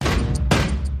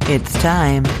It's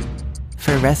time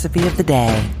for Recipe of the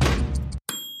Day.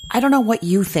 I don't know what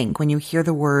you think when you hear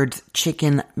the words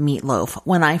chicken meatloaf.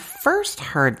 When I first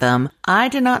heard them, I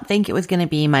did not think it was going to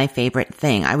be my favorite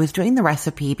thing. I was doing the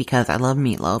recipe because I love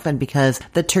meatloaf and because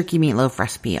the turkey meatloaf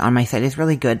recipe on my site is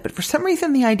really good. But for some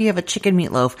reason, the idea of a chicken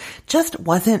meatloaf just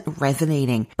wasn't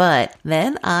resonating. But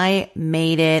then I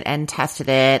made it and tested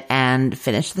it and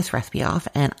finished this recipe off.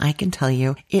 And I can tell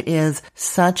you, it is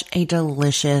such a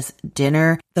delicious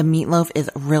dinner. The meatloaf is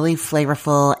really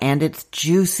flavorful and it's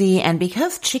juicy. And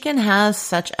because chicken has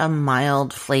such a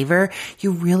mild flavor,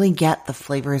 you really get the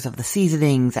flavors of the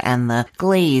seasonings and the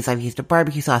glaze. I've used a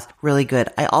barbecue sauce. Really good.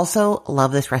 I also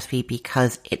love this recipe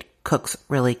because it cooks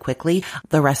really quickly.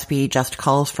 The recipe just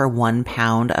calls for 1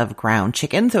 pound of ground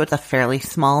chicken, so it's a fairly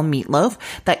small meatloaf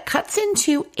that cuts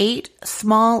into 8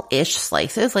 small-ish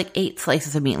slices, like 8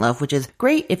 slices of meatloaf, which is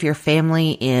great if your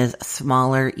family is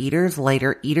smaller eaters,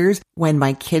 lighter eaters. When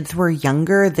my kids were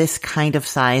younger, this kind of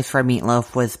size for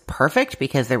meatloaf was perfect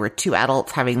because there were 2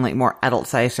 adults having like more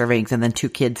adult-sized servings and then 2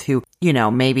 kids who,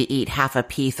 maybe eat half a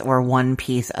piece or 1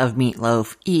 piece of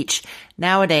meatloaf each.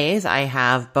 Nowadays, I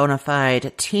have bona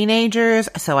fide teenagers,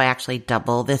 so I actually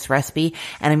double this recipe.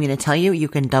 And I'm going to tell you, you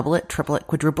can double it, triple it,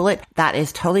 quadruple it. That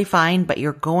is totally fine, but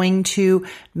you're going to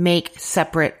make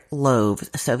separate loaves.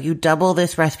 So if you double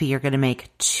this recipe, you're going to make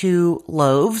 2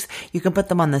 loaves. You can put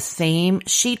them on the same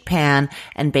sheet pan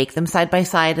and bake them side by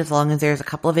side as long as there's a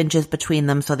couple of inches between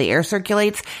them so the air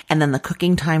circulates, and then the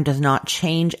cooking time does not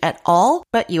change at all,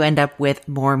 but you end up with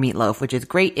more meatloaf, which is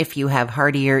great if you have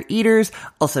heartier eaters.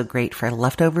 Also great for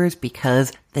leftovers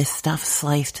because this stuff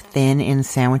sliced thin in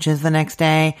sandwiches the next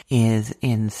day is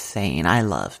insane. I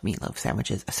love meatloaf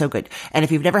sandwiches. So good. And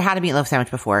if you've never had a meatloaf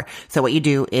sandwich before, so what you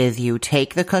do is you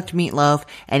take the cooked meatloaf,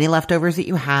 any leftovers that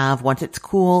you have, once it's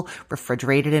cool,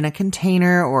 refrigerate it in a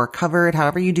container or cover it,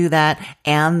 however you do that,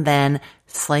 and then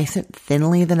slice it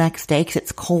thinly the next day because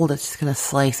it's cold. It's just going to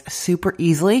slice super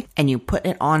easily. And you put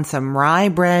it on some rye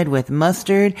bread with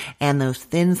mustard and those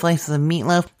thin slices of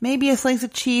meatloaf, maybe a slice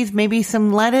of cheese, maybe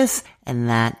some lettuce. And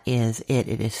that is it.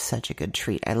 It is such a good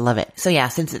treat. I love it. So yeah,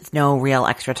 since it's no real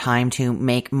extra time to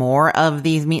make more of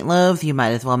these meatloaves, you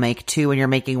might as well make 2 when you're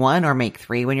making 1 or make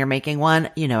 3 when you're making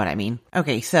 1. You know what I mean.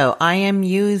 Okay, so I am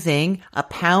using a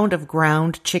pound of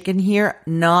ground chicken here,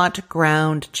 not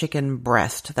ground chicken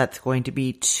breast. That's going to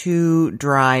be too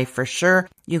dry for sure.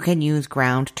 You can use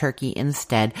ground turkey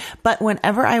instead. But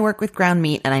whenever I work with ground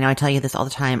meat, and I know I tell you this all the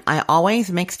time, I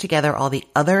always mix together all the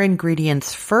other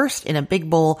ingredients first in a big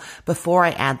bowl before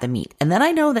I add the meat. And then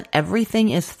I know that everything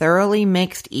is thoroughly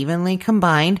mixed, evenly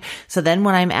combined. So then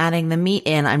when I'm adding the meat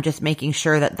in, I'm just making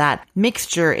sure that that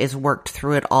mixture is worked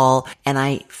through it all. And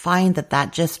I find that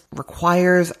that just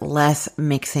requires less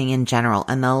mixing in general.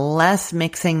 And the less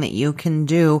mixing that you can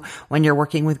do when you're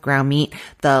working with ground meat,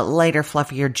 the lighter,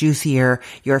 fluffier, juicier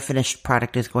your finished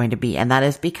product is going to be. And that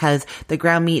is because the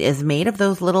ground meat is made of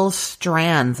those little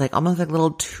strands, like almost like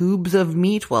little tubes of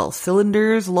meat. Well,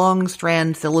 cylinders, long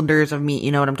strand cylinders of meat.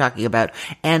 You know what I'm talking about.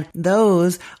 And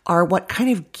those are what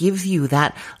kind of gives you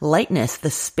that lightness, the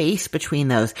space between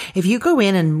those. If you go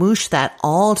in and moosh that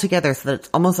all together so that it's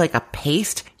almost like a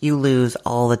paste, you lose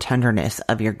all the tenderness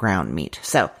of your ground meat.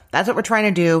 So that's what we're trying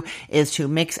to do, is to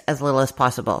mix as little as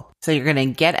possible. So you're going to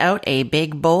get out a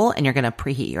big bowl and you're going to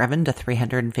preheat your oven to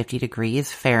 350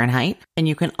 degrees Fahrenheit. And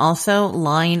you can also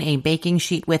line a baking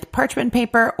sheet with parchment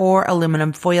paper or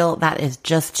aluminum foil. That is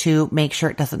just to make sure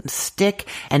it doesn't stick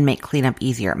and make cleanup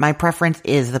easier. My preference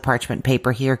is the parchment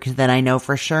paper here because then I know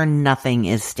for sure nothing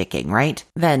is sticking, right?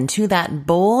 Then to that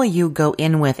bowl, you go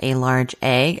in with a large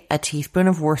egg, a teaspoon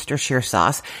of Worcestershire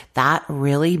sauce. That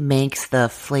really makes the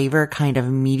flavor kind of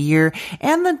meatier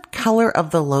and the color of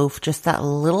the loaf just that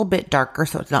little bit darker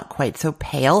so it's not quite so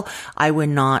pale. I would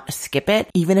not skip it,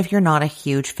 even if you're not a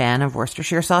huge fan of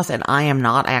Worcestershire sauce, and I am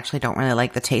not. I actually don't really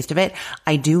like the taste of it.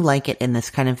 I do like it in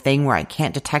this kind of thing where I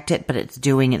can't detect it, but it's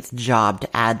doing its job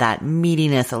to add that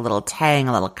meatiness, a little tang,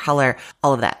 a little color,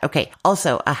 all of that. Okay.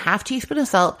 Also, a half teaspoon of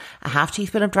salt, a half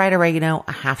teaspoon of dried oregano,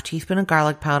 a half teaspoon of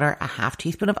garlic powder, a half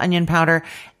teaspoon of onion powder,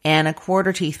 and a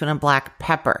 1/4 teaspoon of black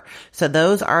pepper. So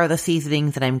those are the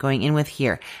seasonings that I'm going in with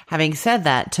here. Having said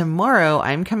that, tomorrow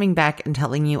I'm coming back and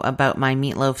telling you about my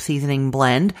meatloaf seasoning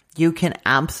blend. You can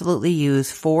absolutely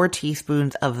use 4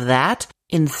 teaspoons of that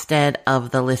instead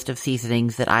of the list of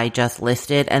seasonings that I just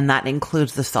listed, and that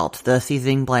includes the salt. The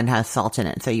seasoning blend has salt in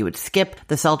it. So you would skip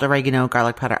the salt, oregano,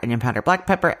 garlic powder, onion powder, black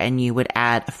pepper, and you would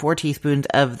add 4 teaspoons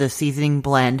of the seasoning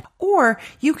blend, or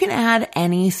you can add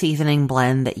any seasoning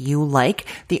blend that you like.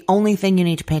 The only thing you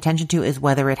need to pay attention to is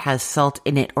whether it has salt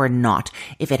in it or not.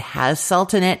 If it has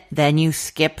salt in it, then you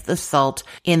skip the salt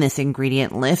in this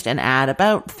ingredient list and add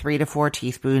about 3 to 4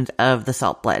 teaspoons of the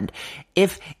salt blend.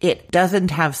 If it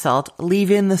doesn't have salt,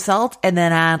 leave in the salt and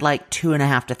then add like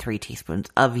 2.5 to 3 teaspoons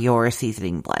of your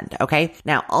seasoning blend. Okay.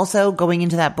 Now also going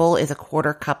into that bowl is a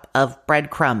 1/4 cup of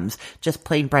breadcrumbs, just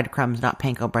plain breadcrumbs, not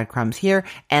panko breadcrumbs here.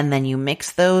 And then you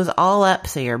mix those all up.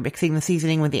 So you're mixing the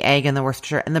seasoning with the egg and the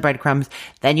Worcestershire and the breadcrumbs.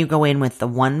 Then you go in with the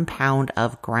 1 pound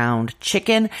of ground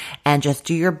chicken and just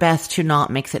do your best to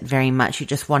not mix it very much. You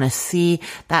just want to see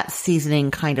that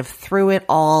seasoning kind of through it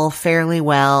all fairly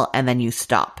well, and then you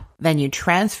stop. Then you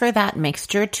transfer that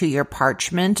mixture to your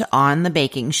parchment on the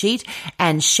baking sheet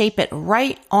and shape it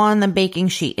right on the baking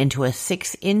sheet into a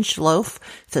 6-inch loaf.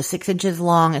 So 6 inches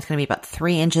long. It's going to be about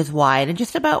 3 inches wide and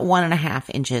just about 1.5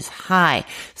 inches high.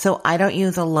 So I don't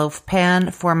use a loaf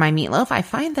pan for my meatloaf. I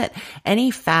find that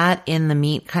any fat in the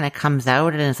meat kind of comes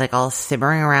out and is like all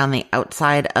simmering around the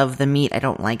outside of the meat. I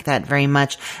don't like that very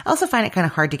much. I also find it kind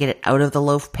of hard to get it out of the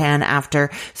loaf pan after.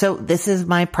 So this is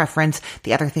my preference.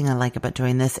 The other thing I like about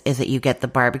doing this is that you get the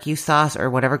barbecue sauce or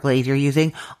whatever glaze you're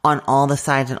using on all the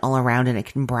sides and all around, and it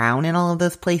can brown in all of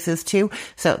those places too.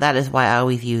 So that is why I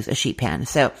always use a sheet pan.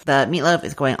 So the meatloaf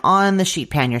is going on the sheet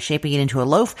pan. You're shaping it into a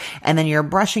loaf, and then you're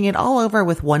brushing it all over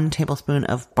with 1 tablespoon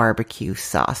of barbecue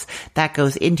sauce. That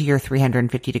goes into your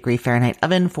 350-degree Fahrenheit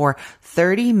oven for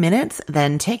 30 minutes.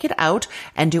 Then take it out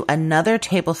and do another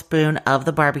tablespoon of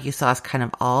the barbecue sauce kind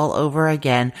of all over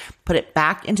again. Put it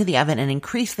back into the oven and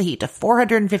increase the heat to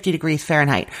 450 degrees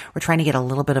Fahrenheit. We're trying to get a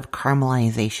little bit of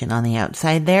caramelization on the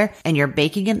outside there. And you're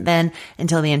baking it then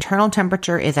until the internal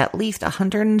temperature is at least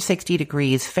 160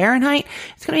 degrees Fahrenheit.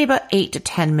 It's going to be about 8 to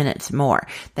 10 minutes more.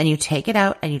 Then you take it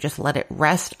out and you just let it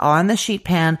rest on the sheet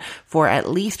pan for at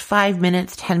least 5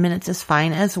 minutes. 10 minutes is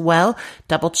fine as well.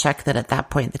 Double check that at that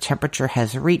point the temperature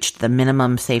has reached the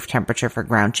minimum safe temperature for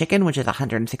ground chicken, which is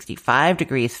 165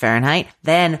 degrees Fahrenheit.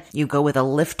 Then you go with a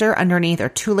lifter underneath, or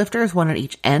 2 lifters, 1 at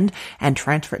each end, and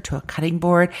transfer it to a cutting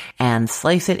board and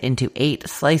slice it into 8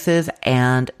 slices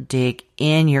and dig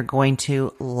in. You're going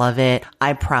to love it.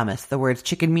 I promise the words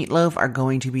chicken meatloaf are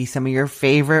going to be some of your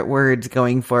favorite words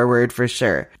going forward for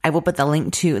sure. I will put the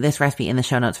link to this recipe in the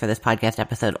show notes for this podcast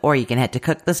episode, or you can head to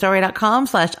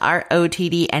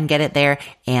cookthestory.com/ROTD and get it there.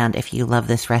 And if you love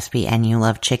this recipe and you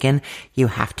love chicken, you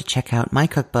have to check out my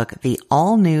cookbook, the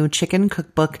all new chicken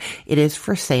cookbook. It is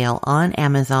for sale on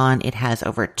Amazon. It has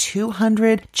over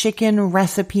 200 chicken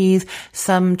recipes,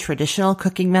 some traditional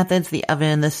cooking methods, the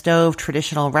oven, the stove,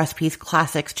 traditional recipes,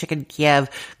 classics, chicken Kiev,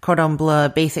 cordon bleu,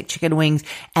 basic chicken wings,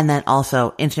 and then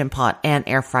also Instant Pot and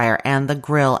air fryer and the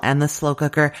grill and the slow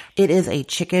cooker. It is a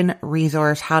chicken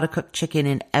resource, how to cook chicken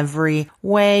in every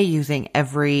way using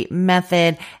every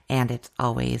method, and it's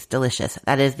always delicious.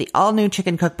 That is the all new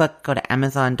chicken cookbook. Go to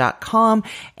Amazon.com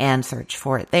and search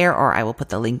for it there, or I will put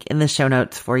the link in the show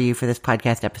notes for you for this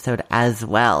podcast episode as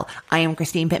well. I am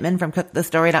Christine Pittman from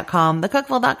cookthestory.com,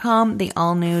 thecookville.com, the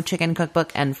all new chicken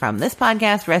cookbook, and from this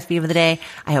podcast, Recipe of the Day.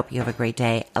 I hope you have a great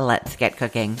day. Let's get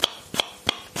cooking.